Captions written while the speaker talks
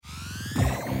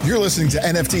You're listening to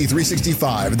NFT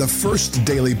 365, the first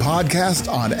daily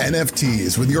podcast on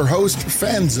NFTs with your host,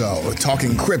 Fanzo,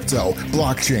 talking crypto,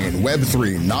 blockchain,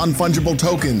 Web3, non-fungible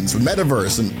tokens,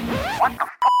 metaverse, and... What the is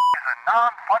a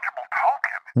non-fungible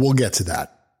token? We'll get to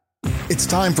that. It's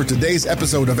time for today's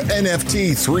episode of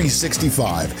NFT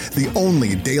 365, the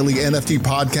only daily NFT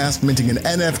podcast minting an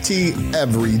NFT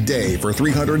every day for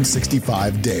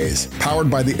 365 days. Powered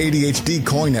by the ADHD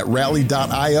coin at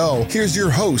rally.io, here's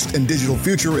your host and digital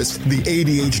futurist, the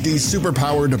ADHD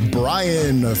superpowered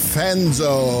Brian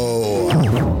Fanzo. This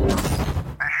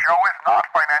show is not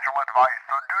financial advice,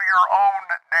 so do your own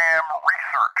damn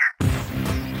research.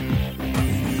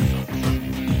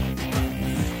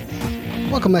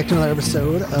 Welcome back to another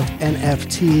episode of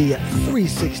NFT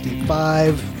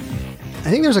 365. I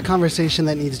think there's a conversation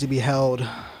that needs to be held.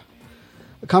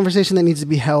 A conversation that needs to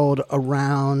be held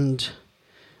around...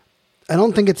 I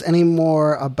don't think it's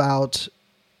anymore about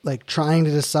like trying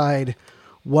to decide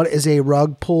what is a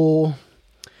rug pull,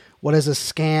 what is a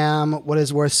scam, what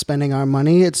is worth spending our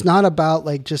money. It's not about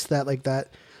like just that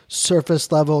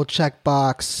surface level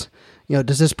checkbox. You know,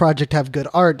 does this project have good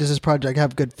art? Does this project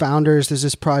have good founders? Does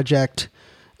this project,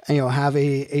 have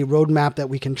a roadmap that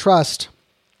we can trust?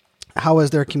 How is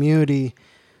their community?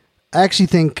 I actually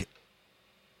think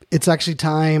it's actually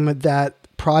time that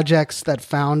projects, that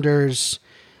founders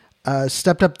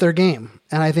stepped up their game.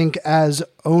 And I think as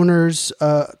owners,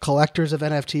 collectors of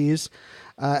NFTs,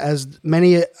 as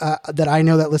many that I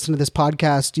know that listen to this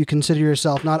podcast, you consider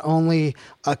yourself not only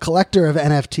a collector of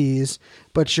NFTs,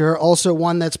 but you're also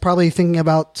one that's probably thinking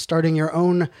about starting your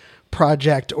own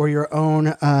project or your own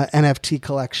NFT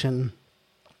collection.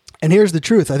 And here's the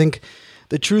truth. I think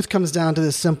the truth comes down to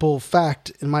this simple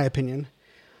fact, in my opinion,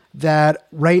 that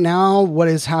right now what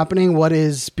is happening, what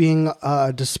is being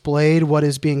displayed, what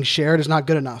is being shared is not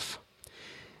good enough.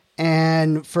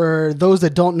 And for those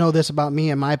that don't know this about me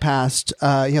and my past,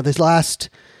 this last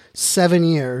 7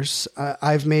 years,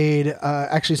 I've made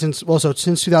since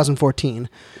 2014.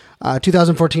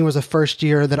 2014 was the first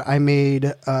year that I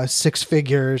made six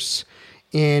figures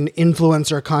in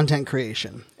influencer content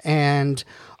creation. And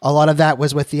a lot of that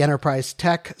was with the enterprise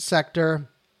tech sector.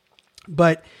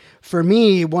 But for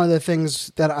me, one of the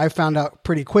things that I found out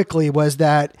pretty quickly was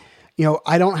that,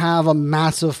 I don't have a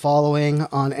massive following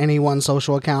on any one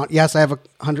social account. Yes, I have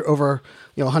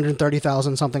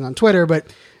 130,000 something on Twitter, but,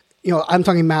 I'm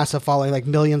talking massive following, like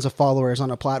millions of followers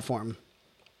on a platform.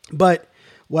 But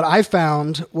what I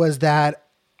found was that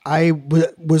I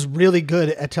was really good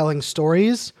at telling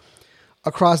stories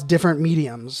across different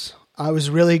mediums. I was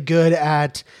really good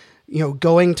at,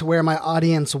 going to where my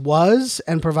audience was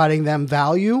and providing them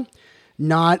value,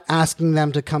 not asking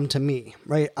them to come to me,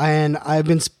 right? And I've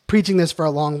been preaching this for a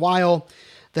long while,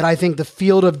 that I think the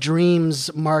field of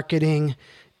dreams marketing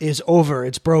is over.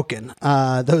 It's broken.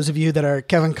 Those of you that are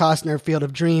Kevin Costner Field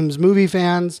of Dreams movie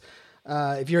fans,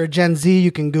 if you're a Gen Z,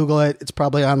 you can Google it. It's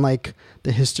probably on like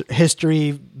the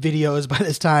history videos by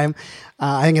this time.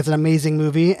 I think it's an amazing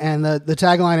movie. And the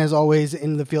tagline is always,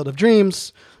 in the field of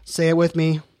dreams, say it with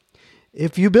me,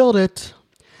 if you build it,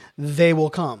 they will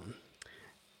come.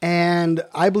 And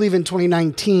I believe in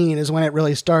 2019 is when it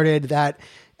really started, that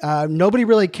nobody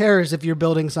really cares if you're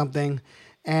building something,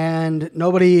 and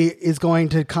nobody is going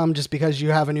to come just because you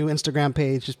have a new Instagram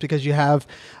page, just because you have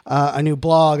a new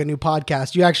blog, a new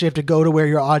podcast. You actually have to go to where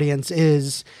your audience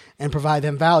is and provide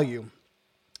them value.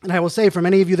 And I will say, for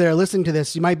many of you that are listening to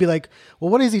this, you might be like,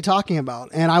 well, what is he talking about?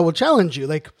 And I will challenge you,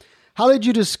 like, how did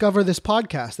you discover this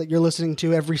podcast that you're listening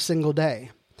to every single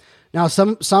day? Now,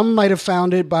 some might have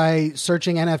found it by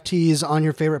searching NFTs on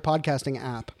your favorite podcasting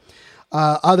app.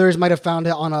 Others might have found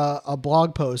it on a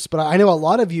blog post, but I know a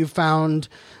lot of you found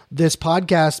this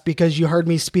podcast because you heard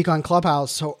me speak on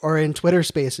Clubhouse or in Twitter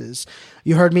Spaces.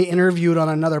 You heard me interviewed on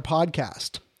another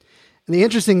podcast. And the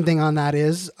interesting thing on that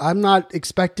is I'm not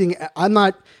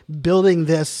building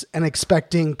this and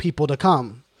expecting people to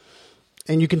come.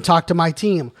 And you can talk to my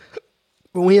team.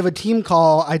 When we have a team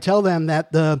call, I tell them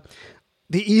that the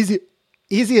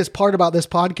easiest part about this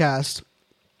podcast,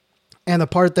 and the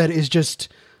part that is just,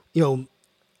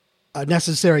 a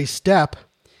necessary step,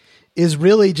 is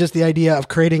really just the idea of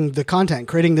creating the content,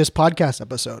 creating this podcast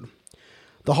episode.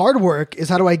 The hard work is,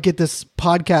 how do I get this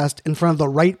podcast in front of the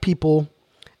right people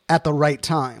at the right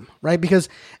time, right? Because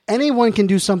anyone can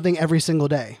do something every single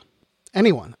day.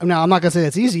 Anyone. Now, I'm not going to say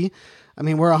that's easy. I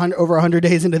mean, we're over 100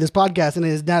 days into this podcast, and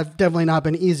it has definitely not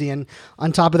been easy. And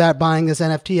on top of that, buying this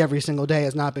NFT every single day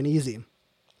has not been easy.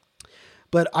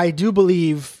 But I do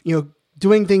believe,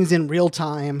 doing things in real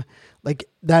time, like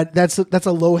that's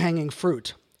a low-hanging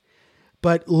fruit.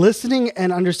 But listening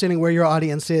and understanding where your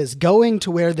audience is, going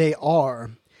to where they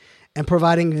are, and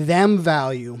providing them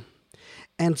value.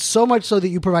 And so much so that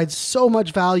you provide so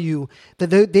much value that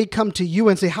they come to you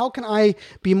and say, how can I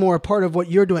be more a part of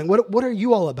what you're doing? What are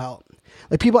you all about?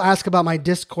 Like, people ask about my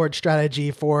Discord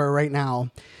strategy for right now.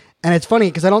 And it's funny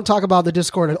because I don't talk about the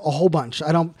Discord a whole bunch.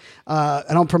 I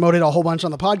don't promote it a whole bunch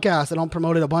on the podcast. I don't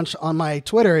promote it a bunch on my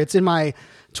Twitter. It's in my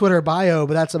Twitter bio,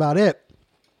 but that's about it.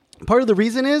 Part of the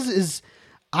reason is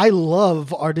I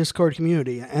love our Discord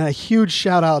community, and a huge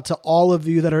shout out to all of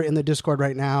you that are in the Discord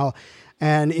right now.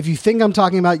 And if you think I'm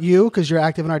talking about you because you're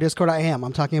active in our Discord, I am.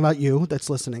 I'm talking about you that's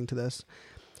listening to this,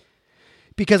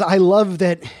 because I love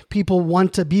that people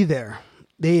want to be there.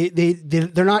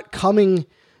 They're not coming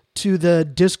to the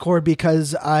Discord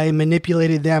because I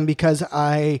manipulated them, because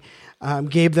I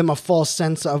gave them a false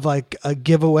sense of like a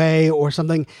giveaway or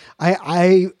something.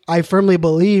 I firmly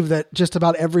believe that just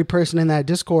about every person in that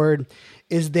Discord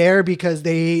is there because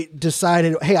they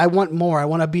decided, hey, I want more. I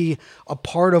want to be a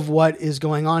part of what is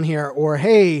going on here. Or,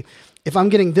 hey, if I'm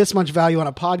getting this much value on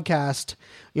a podcast,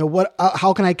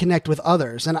 how can I connect with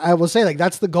others? And I will say, like,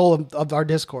 that's the goal of our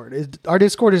Discord. Our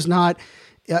Discord is not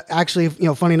actually,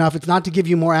 funny enough, it's not to give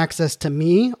you more access to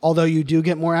me, although you do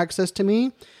get more access to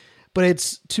me, but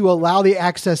it's to allow the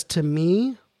access to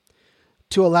me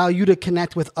to allow you to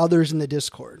connect with others in the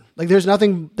Discord. Like, there's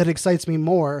nothing that excites me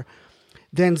more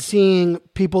than seeing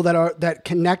people that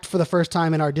connect for the first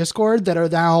time in our Discord, that are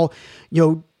now,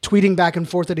 tweeting back and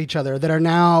forth at each other, that are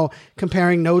now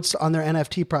comparing notes on their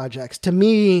NFT projects. To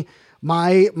me,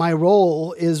 my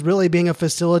role is really being a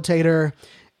facilitator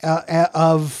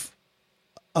of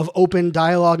open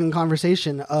dialogue and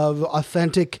conversation, of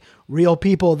authentic, real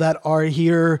people that are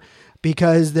here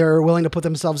because they're willing to put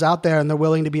themselves out there and they're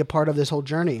willing to be a part of this whole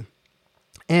journey.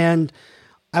 And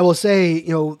I will say,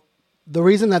 the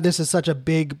reason that this is such a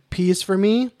big piece for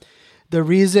me, the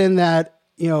reason that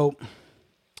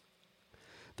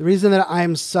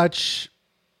I'm so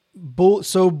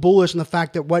bullish in the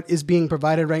fact that what is being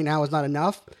provided right now is not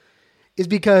enough, is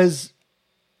because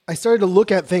I started to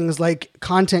look at things like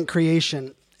content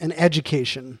creation and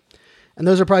education. And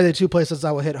those are probably the two places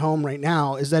I will hit home right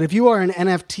now, is that if you are an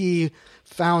NFT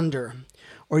founder,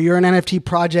 or you're an NFT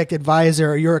project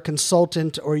advisor, or you're a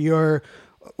consultant, or you're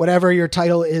whatever your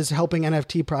title is helping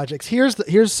NFT projects,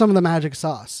 here's some of the magic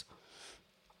sauce.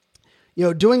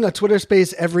 Doing a Twitter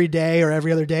space every day or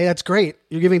every other day, that's great.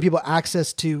 You're giving people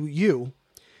access to you.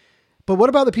 But what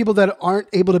about the people that aren't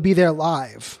able to be there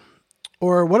live?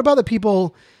 Or what about the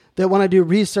people that want to do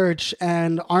research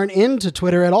and aren't into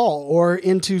Twitter at all, or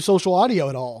into social audio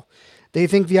at all? They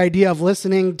think the idea of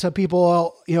listening to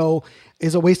people,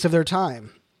 is a waste of their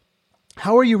time.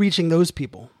 How are you reaching those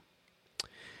people?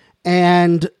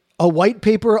 And a white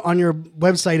paper on your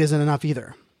website isn't enough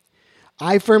either.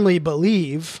 I firmly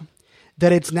believe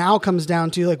that it's now comes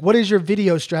down to, like, what is your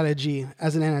video strategy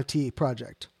as an NFT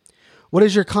project? What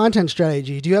is your content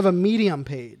strategy? Do you have a Medium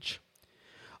page?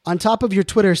 On top of your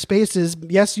Twitter spaces,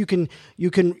 yes, you can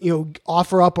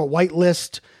offer up a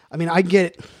whitelist. I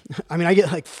get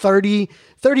like 30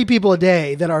 people a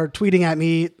day that are tweeting at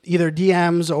me, either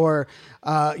DMs or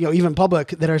even public,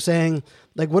 that are saying,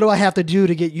 like, what do I have to do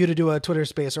to get you to do a Twitter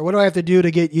space? Or what do I have to do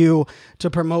to get you to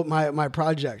promote my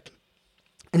project?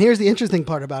 And here's the interesting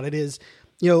part about it is,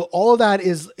 all of that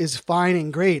is fine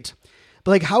and great,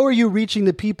 but like, how are you reaching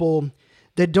the people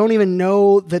that don't even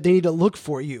know that they need to look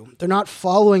for you? They're not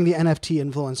following the NFT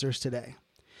influencers today,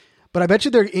 but I bet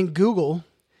you they're in Google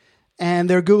and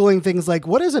they're Googling things like,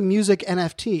 what is a music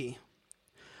NFT?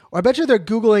 Or I bet you they're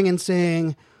Googling and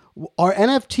saying, are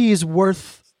NFTs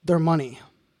worth their money?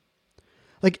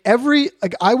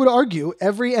 I would argue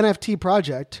every NFT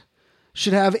project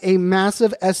should have a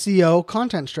massive SEO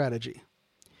content strategy.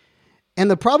 And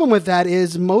the problem with that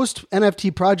is most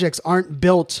NFT projects aren't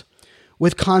built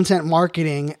with content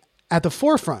marketing at the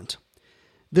forefront.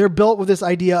 They're built with this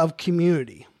idea of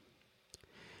community.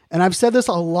 And I've said this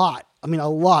a lot,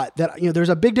 that there's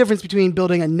a big difference between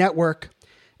building a network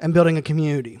and building a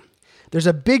community. There's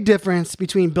a big difference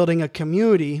between building a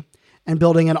community and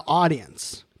building an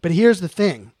audience. But here's the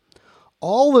thing.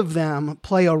 All of them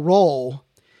play a role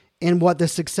in what the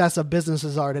success of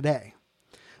businesses are today.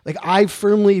 Like, I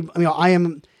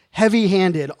am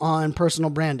heavy-handed on personal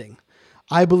branding.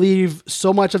 I believe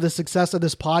so much of the success of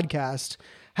this podcast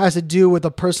has to do with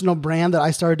a personal brand that I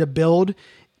started to build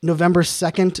November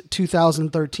 2nd,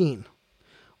 2013,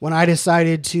 when I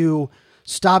decided to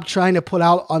stop trying to put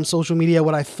out on social media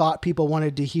what I thought people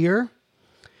wanted to hear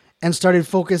and started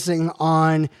focusing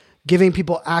on giving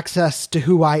people access to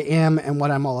who I am and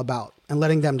what I'm all about and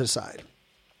letting them decide.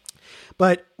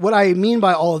 But what I mean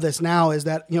by all of this now is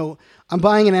that, I'm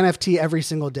buying an NFT every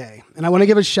single day. And I want to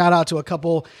give a shout out to a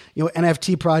couple,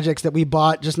 NFT projects that we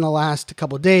bought just in the last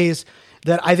couple of days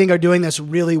that I think are doing this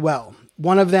really well.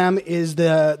 One of them is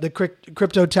the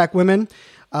Crypto Tech Women.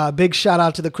 Big shout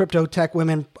out to the Crypto Tech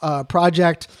Women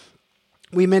project.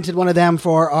 We minted one of them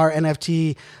for our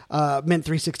NFT Mint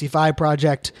 365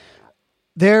 project.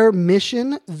 Their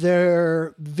mission,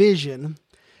 their vision,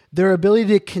 their ability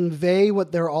to convey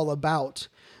what they're all about,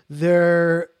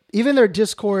 even their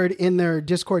Discord in their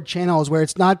Discord channels, where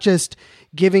it's not just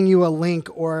giving you a link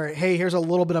or, hey, here's a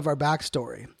little bit of our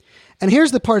backstory. And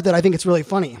here's the part that I think it's really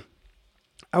funny.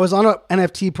 I was on an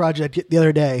NFT project the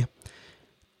other day.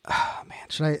 Oh, man,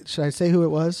 should I say who it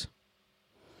was?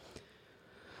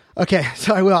 Okay,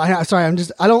 so I will. Sorry,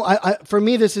 for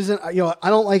me, this isn't, I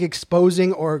don't like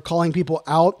exposing or calling people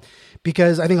out,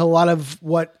 because I think a lot of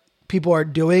what people are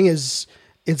doing is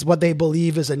what they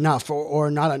believe is enough or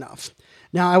not enough.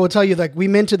 Now, I will tell you, we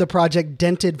minted the project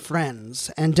Dented Friends,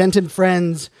 and Dented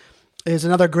Friends is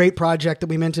another great project that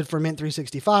we minted for Mint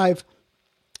 365.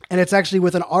 And it's actually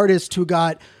with an artist who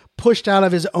got pushed out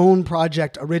of his own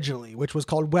project originally, which was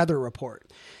called Weather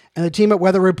Report. And the team at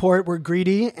Weather Report were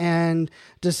greedy and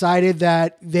decided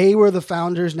that they were the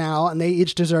founders now, and they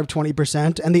each deserved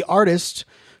 20%. And the artist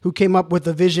who came up with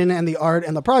the vision and the art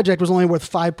and the project was only worth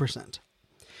 5%.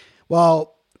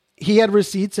 Well, he had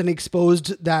receipts and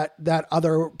exposed that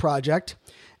other project.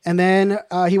 And then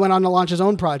he went on to launch his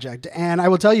own project. And I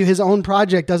will tell you, his own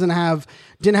project didn't have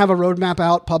a roadmap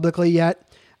out publicly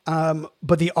yet.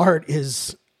 But the art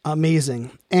is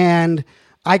amazing. And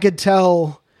I could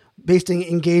tell, based on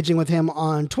engaging with him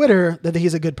on Twitter, that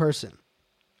he's a good person.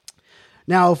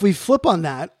 Now, if we flip on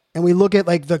that and we look at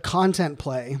the content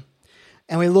play,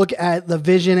 and we look at the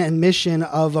vision and mission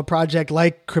of a project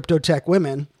like Crypto Tech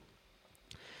Women,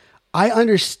 I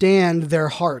understand their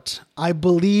heart. I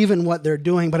believe in what they're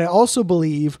doing, but I also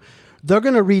believe they're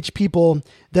going to reach people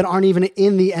that aren't even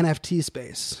in the NFT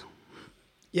space.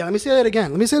 Yeah, let me say that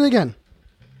again.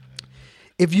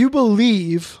 If you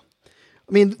believe,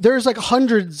 there's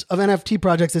hundreds of NFT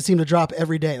projects that seem to drop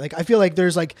every day. I feel like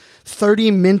there's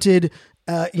 30 minted,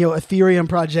 Ethereum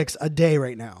projects a day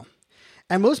right now.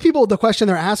 And most people, the question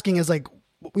they're asking is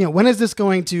when is this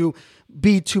going to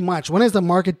be too much? When is the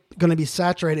market going to be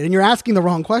saturated? And you're asking the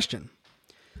wrong question.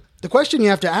 The question you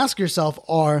have to ask yourself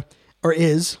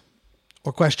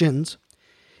questions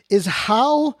is,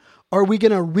 how are we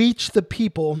going to reach the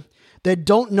people that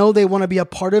don't know they want to be a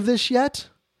part of this yet,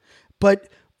 but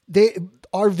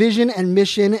our vision and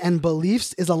mission and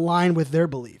beliefs is aligned with their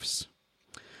beliefs?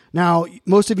 Now,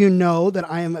 most of you know that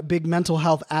I am a big mental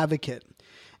health advocate.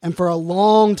 And for a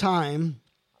long time,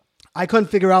 I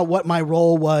couldn't figure out what my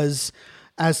role was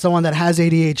as someone that has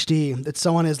ADHD, that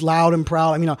someone is loud and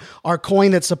proud. Our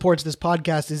coin that supports this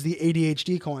podcast is the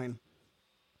ADHD coin.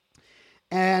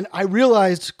 And I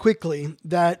realized quickly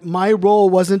that my role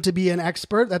wasn't to be an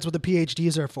expert. That's what the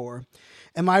PhDs are for.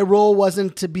 And my role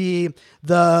wasn't to be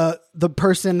the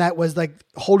person that was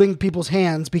holding people's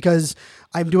hands, because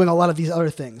I'm doing a lot of these other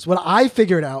things. What I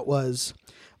figured out was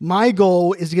my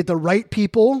goal is to get the right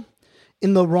people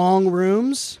in the wrong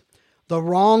rooms, the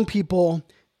wrong people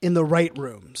in the right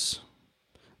rooms.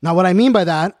 Now, what I mean by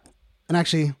that, and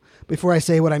actually, before I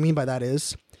say what I mean by that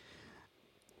is,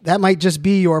 that might just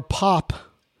be your pop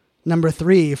number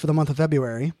 3 for the month of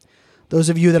February. Those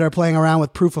of you that are playing around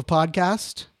with proof of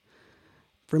podcast,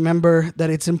 remember that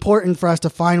it's important for us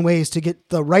to find ways to get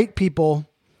the right people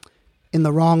in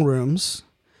the wrong rooms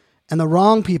and the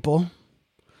wrong people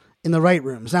in the right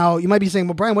rooms. Now, you might be saying,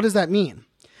 well, Brian, what does that mean?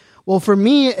 Well, for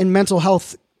me, in mental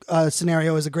health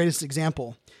scenario is the greatest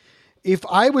example. If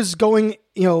I was going,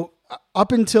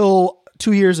 up until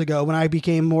 2 years ago when I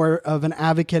became more of an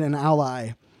advocate and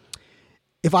ally,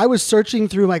 if I was searching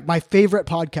through my favorite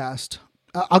podcast,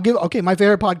 my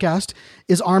favorite podcast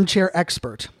is Armchair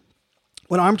Expert.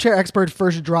 When Armchair Expert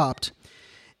first dropped,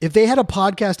 if they had a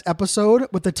podcast episode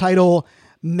with the title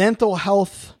Mental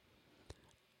Health,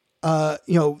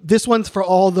 this one's for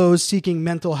all those seeking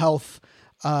mental health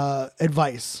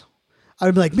advice, I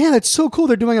would be like, man, that's so cool.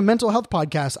 They're doing a mental health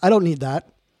podcast. I don't need that.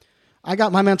 I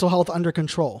got my mental health under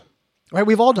control, right?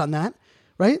 We've all done that,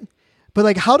 right?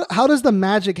 But how does the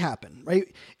magic happen,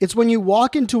 right? It's when you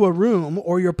walk into a room,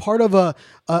 or you're part of a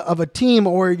team,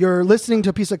 or you're listening to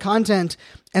a piece of content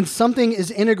and something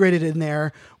is integrated in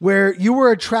there where you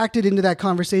were attracted into that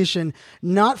conversation,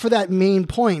 not for that main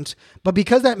point, but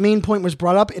because that main point was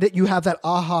brought up, you have that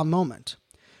aha moment.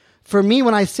 For me,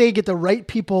 when I say get the right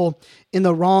people in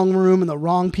the wrong room and the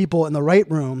wrong people in the right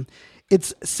room,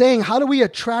 it's saying, how do we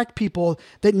attract people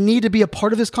that need to be a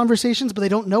part of this conversations, but they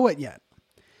don't know it yet?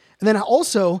 And then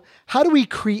also, how do we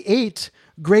create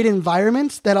great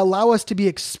environments that allow us to be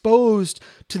exposed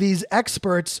to these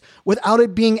experts without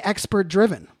it being expert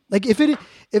driven? Like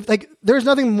there's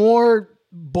nothing more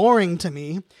boring to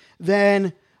me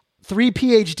than 3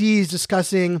 PhDs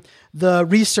discussing the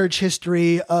research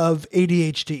history of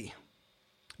ADHD.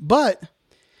 But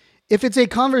if it's a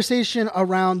conversation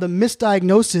around the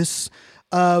misdiagnosis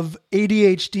of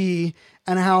ADHD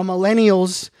and how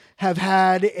millennials have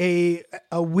had a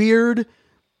weird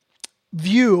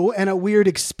view and a weird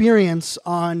experience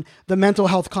on the mental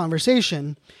health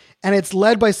conversation, and it's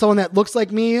led by someone that looks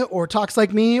like me or talks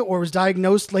like me or was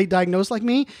late diagnosed like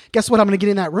me, guess what? I'm going to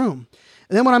get in that room.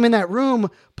 And then when I'm in that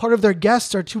room, part of their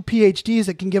guests are 2 PhDs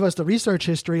that can give us the research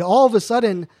history. All of a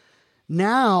sudden,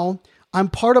 now I'm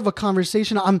part of a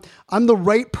conversation. I'm the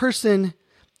right person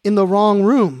in the wrong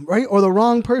room, right? Or the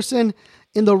wrong person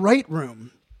in the right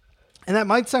room. And that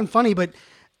might sound funny, but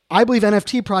I believe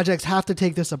NFT projects have to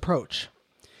take this approach.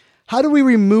 How do we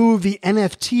remove the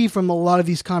NFT from a lot of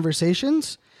these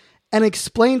conversations and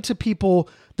explain to people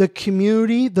the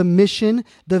community, the mission,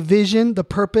 the vision, the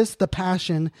purpose, the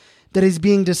passion that is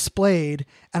being displayed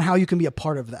and how you can be a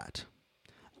part of that?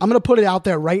 I'm going to put it out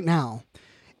there right now.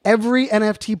 Every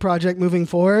NFT project moving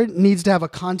forward needs to have a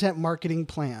content marketing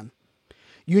plan.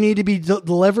 You need to be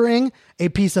delivering a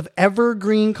piece of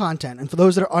evergreen content. And for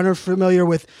those that are unfamiliar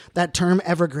with that term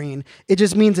evergreen, it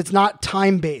just means it's not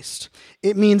time-based.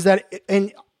 It means that,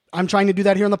 and I'm trying to do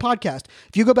that here on the podcast.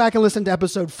 If you go back and listen to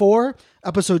episode 4,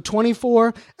 episode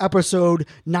 24, episode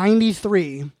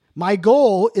 93, my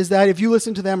goal is that if you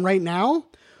listen to them right now,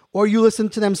 or you listen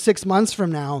to them 6 months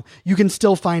from now, you can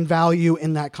still find value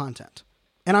in that content.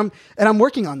 And I'm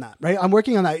working on that, right? I'm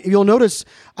working on that. You'll notice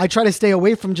I try to stay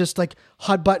away from just like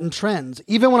hot button trends.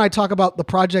 Even when I talk about the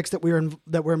projects that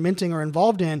we're minting or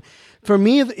involved in, for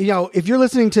me, if you're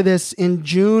listening to this in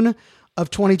June of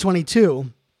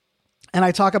 2022, and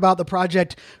I talk about the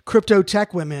project Crypto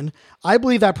Tech Women, I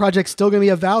believe that project's still going to be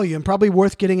of value and probably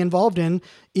worth getting involved in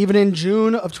even in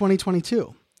June of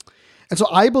 2022. And so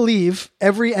I believe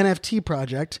every NFT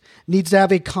project needs to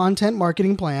have a content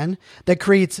marketing plan that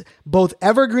creates both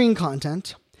evergreen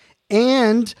content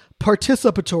and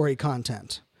participatory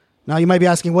content. Now you might be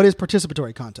asking, what is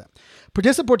participatory content?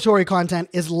 Participatory content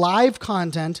is live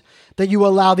content that you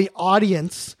allow the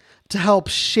audience to help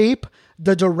shape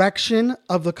the direction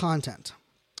of the content.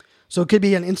 So it could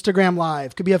be an Instagram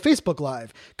live, could be a Facebook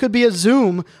live, could be a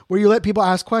Zoom where you let people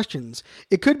ask questions.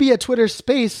 It could be a Twitter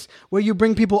space where you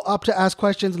bring people up to ask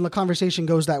questions and the conversation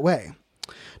goes that way.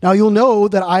 Now you'll know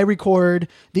that I record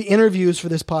the interviews for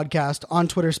this podcast on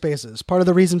Twitter Spaces. Part of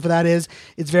the reason for that is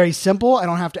it's very simple. I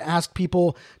don't have to ask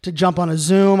people to jump on a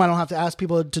Zoom. I don't have to ask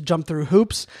people to jump through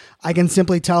hoops. I can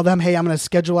simply tell them, hey, I'm going to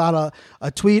schedule out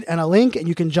a tweet and a link and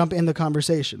you can jump in the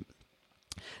conversation.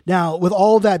 Now, with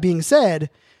all of that being said,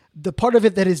 the part of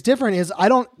it that is different is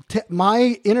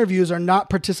my interviews are not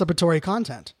participatory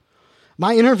content.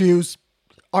 My interviews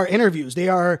are interviews. They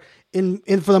are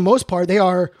for the most part, they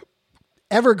are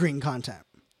evergreen content.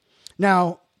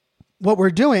 Now, what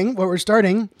we're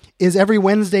starting is every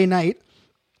Wednesday night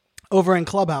over in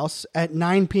Clubhouse at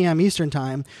 9 p.m. Eastern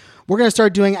time, we're going to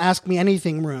start doing Ask Me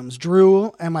Anything rooms,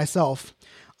 Drew and myself,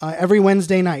 every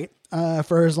Wednesday night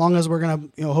for as long as we're going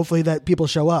to, hopefully that people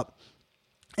show up.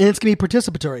 And it's going to be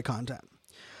participatory content.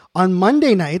 On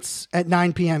Monday nights at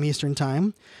 9 p.m. Eastern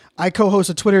time, I co-host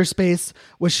a Twitter space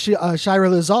with Shira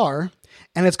Lazar,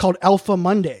 and it's called Alpha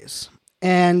Mondays.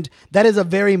 And that is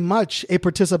very much a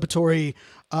participatory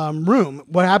room.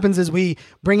 What happens is we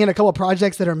bring in a couple of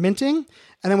projects that are minting,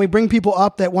 and then we bring people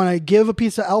up that want to give a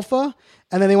piece of alpha,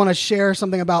 and then they want to share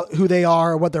something about who they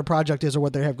are or what their project is or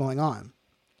what they have going on.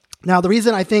 Now, the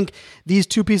reason I think these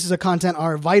 2 pieces of content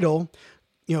are vital,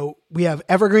 we have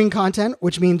evergreen content,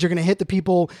 which means you're going to hit the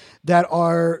people that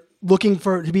are looking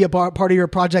to be a part of your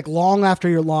project long after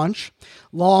your launch,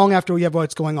 long after we have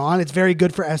what's going on. It's very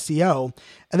good for SEO.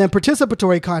 And then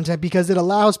participatory content, because it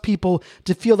allows people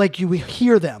to feel like you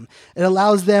hear them. It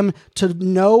allows them to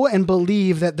know and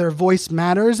believe that their voice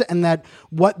matters and that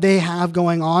what they have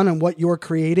going on and what you're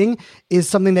creating is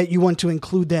something that you want to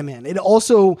include them in. It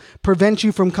also prevents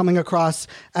you from coming across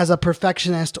as a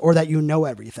perfectionist or that you know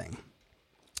everything.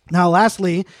 Now,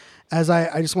 lastly, as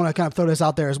I just want to kind of throw this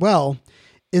out there as well,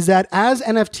 is that as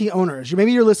NFT owners,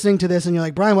 maybe you're listening to this and you're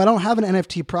like, Brian, well, I don't have an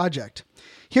NFT project.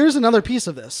 Here's another piece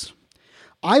of this.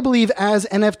 I believe as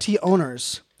NFT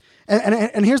owners,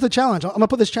 and here's the challenge. I'm going to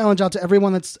put this challenge out to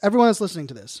everyone that's listening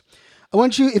to this. I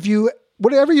want you,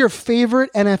 whatever your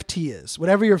favorite NFT is,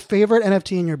 whatever your favorite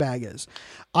NFT in your bag is,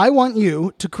 I want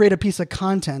you to create a piece of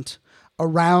content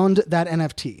around that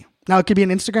NFT. Now, it could be an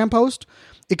Instagram post.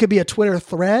 It could be a Twitter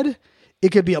thread.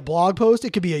 It could be a blog post.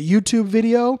 It could be a YouTube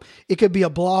video. It could be a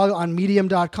blog on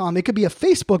medium.com. It could be a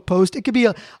Facebook post. It could be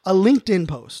a LinkedIn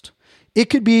post. It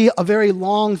could be a very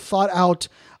long thought out,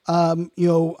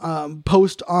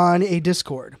 post on a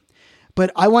Discord. But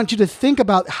I want you to think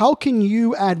about how can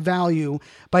you add value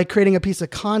by creating a piece of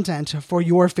content for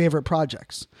your favorite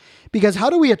projects? Because how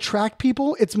do we attract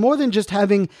people? It's more than just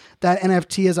having that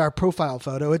NFT as our profile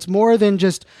photo. It's more than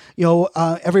just,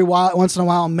 once in a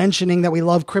while mentioning that we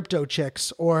love crypto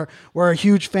chicks or we're a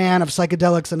huge fan of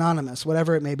Psychedelics Anonymous,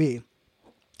 whatever it may be.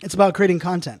 It's about creating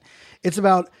content. It's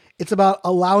about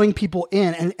allowing people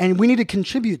in, and we need to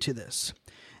contribute to this.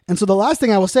 And so the last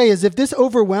thing I will say is if this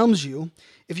overwhelms you,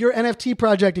 if you're an NFT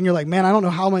project and you're like, man, I don't know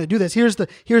how I'm going to do this, here's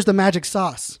the magic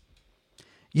sauce.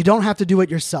 You don't have to do it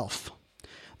yourself.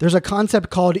 There's a concept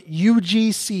called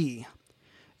UGC,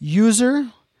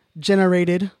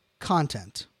 user-generated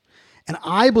content. And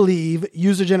I believe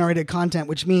user-generated content,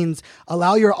 which means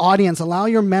allow your audience, allow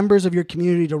your members of your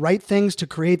community to write things, to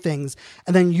create things,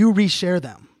 and then you reshare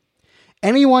them.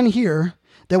 Anyone here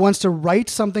that wants to write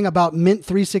something about Mint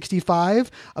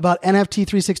 365, about NFT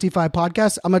 365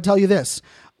 podcasts, I'm going to tell you this.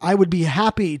 I would be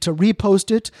happy to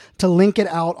repost it, to link it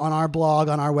out on our blog,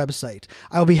 on our website.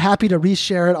 I will be happy to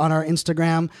reshare it on our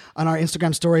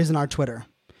Instagram stories and our Twitter,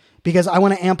 because I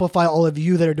want to amplify all of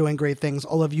you that are doing great things,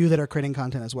 all of you that are creating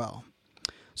content as well.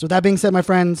 So with that being said, my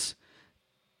friends,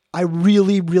 I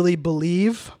really, really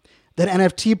believe that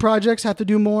NFT projects have to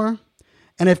do more.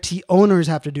 NFT owners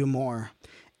have to do more.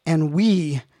 And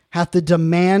we have to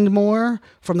demand more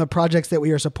from the projects that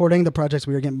we are supporting, the projects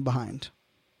we are getting behind.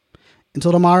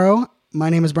 Until tomorrow, my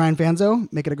name is Brian Fanzo.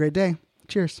 Make it a great day.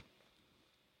 Cheers.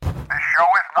 This show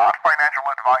is not